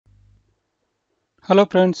Hello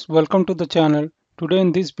friends, welcome to the channel. Today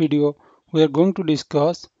in this video we are going to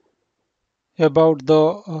discuss about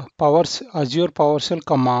the Azure PowerShell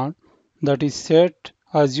command, that is set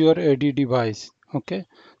Azure AD device. Okay,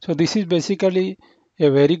 so this is basically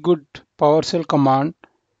a very good PowerShell command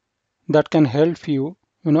that can help you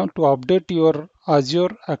to update your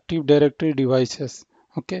Azure Active Directory devices.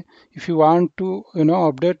 Okay, if you want to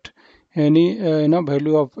update any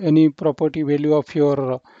value of any property value of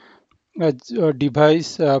your a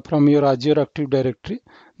device from your Azure Active Directory,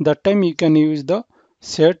 that time you can use the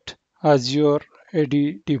set Azure AD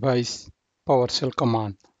device PowerShell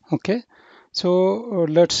command. Okay, so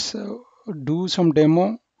let's do some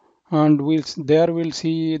demo, and we'll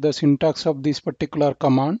see the syntax of this particular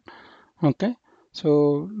command. Okay,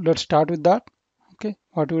 so let's start with that. Okay,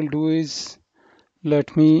 what we'll do is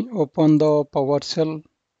let me open the PowerShell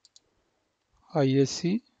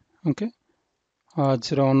ISC. Okay,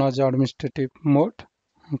 run as administrative mode.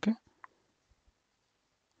 Okay,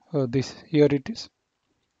 this here it is.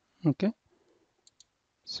 Okay,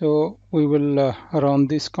 so we will run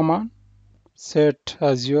this command set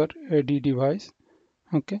Azure AD device.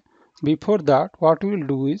 Okay, before that what we will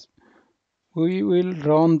do is we will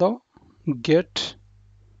run the get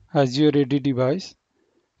Azure AD device.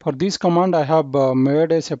 For this command I have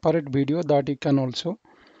made a separate video that you can also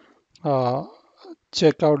uh,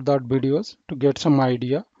 check out that videos to get some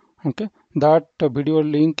idea. Okay, that video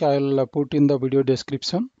link I'll put in the video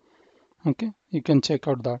description. Okay, you can check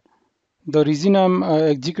out that. The reason I'm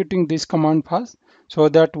executing this command first, so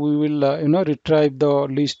that we will retrieve the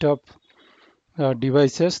list of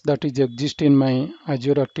devices that is exist in my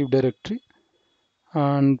Azure Active Directory,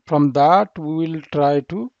 and from that we will try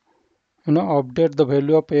to update the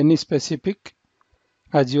value of any specific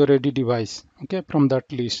Azure AD device. Okay, from that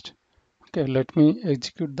list. Okay, let me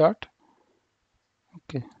execute that.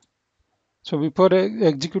 Okay, so before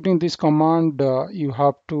executing this command, you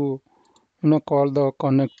have to call the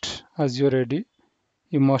connect Azure AD.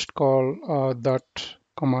 You must call that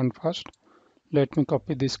command first. Let me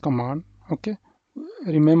copy this command. Okay,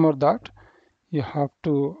 remember that you have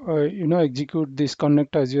to execute this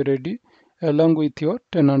connect Azure AD along with your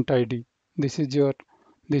tenant ID. This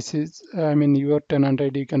is I mean your tenant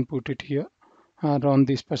ID. You can put it here and run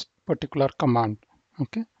this particular command.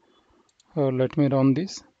 Okay, so let me run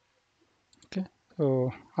this. Okay,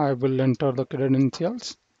 so I will enter the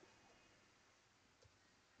credentials.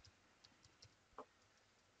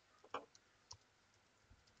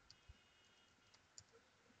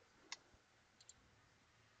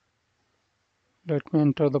 Let me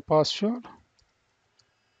enter the password.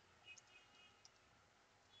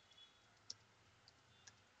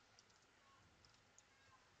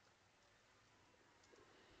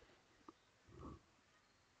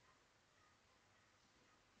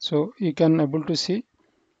 So you can able to see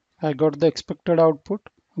I got the expected output.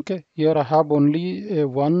 Okay, here I have only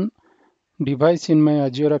one device in my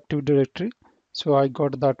Azure Active Directory, so I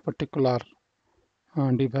got that particular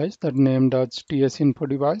device that named as TS info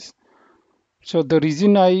device. So the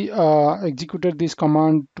reason I executed this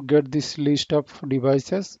command to get this list of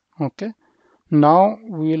devices. Okay, now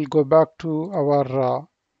we will go back to our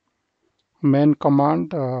main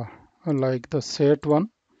command, like the set one,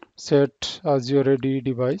 set Azure AD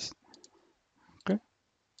device. Okay,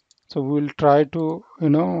 so we will try to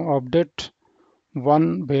update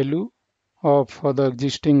one value of for the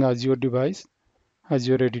existing Azure device,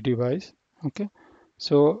 Azure AD device. Okay,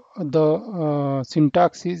 so the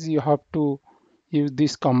syntax is you have to use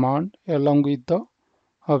this command along with the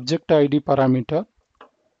object ID parameter.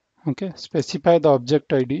 Okay, specify the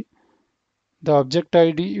object ID. The object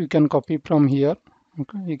ID you can copy from here.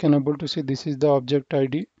 Okay, you can able to see this is the object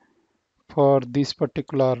ID for this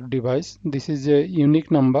particular device. This is a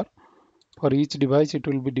unique number. For each device it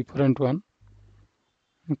will be different one.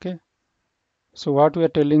 Okay, so what we are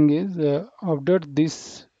telling is update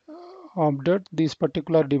this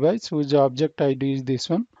particular device whose object ID is this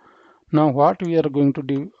one. Now what we are going to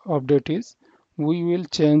do update is we will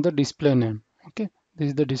change the display name. Okay, this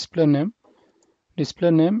is the display name.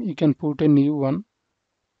 Display name you can put a new one.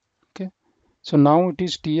 Okay, so now it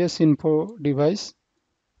is TS info device.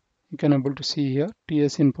 You can able to see here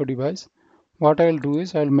TS info device. What I'll do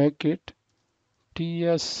is I'll make it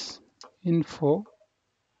TS info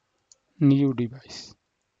new device.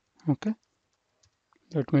 Okay,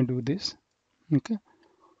 let me do this. Okay,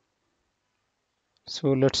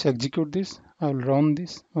 so let's execute this. I'll run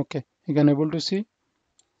this. Okay, you can able to see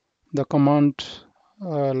the command,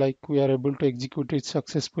 like we are able to execute it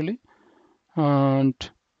successfully,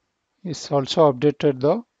 and it's also updated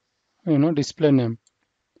the display name.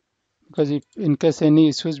 because if in case any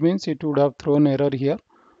issues means it would have thrown error here.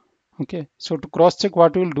 Okay, so to cross check,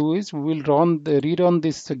 what we'll do is we will rerun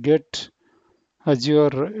this get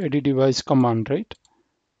Azure AD device command, right?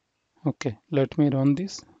 Okay, let me run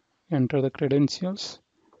this, enter the credentials.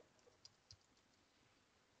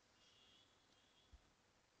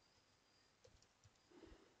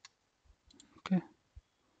 Okay,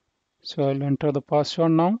 so I'll enter the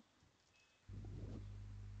password now.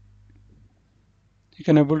 You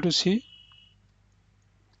can able to see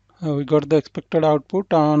we got the expected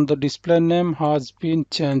output and the display name has been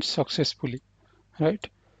changed successfully, right?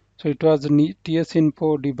 So it was the TS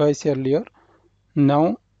info device earlier. Now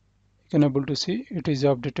you can able to see it is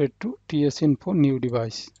updated to TS info new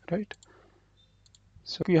device, right?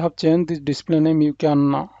 So if you have changed this display name, you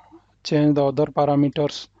can change the other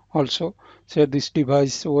parameters also, say this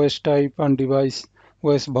device OS type and device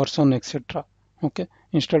OS version, etc. Okay,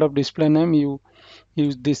 instead of display name, you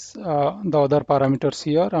use this the other parameters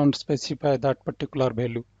here and specify that particular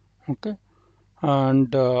value. Okay,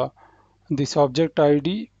 and this object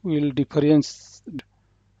ID will differentiate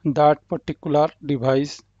that particular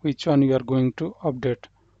device which one you are going to update.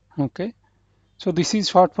 Okay, so this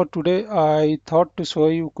is what for today. I thought to show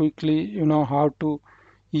you quickly, how to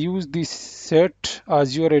use this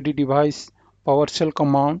Set-AzureADDevice PowerShell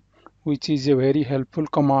command, which is a very helpful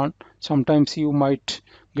command. Sometimes you might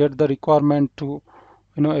get the requirement to,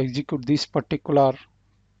 execute this particular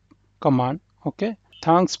command. Okay.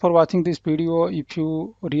 Thanks for watching this video. If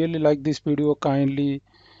you really like this video, kindly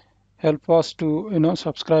help us to,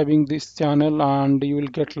 subscribing this channel, and you will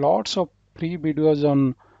get lots of free videos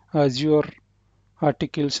on Azure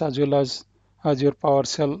articles as well as Azure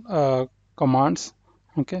PowerShell commands.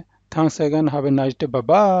 Okay. Thanks again. Have a nice day. Bye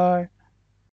bye.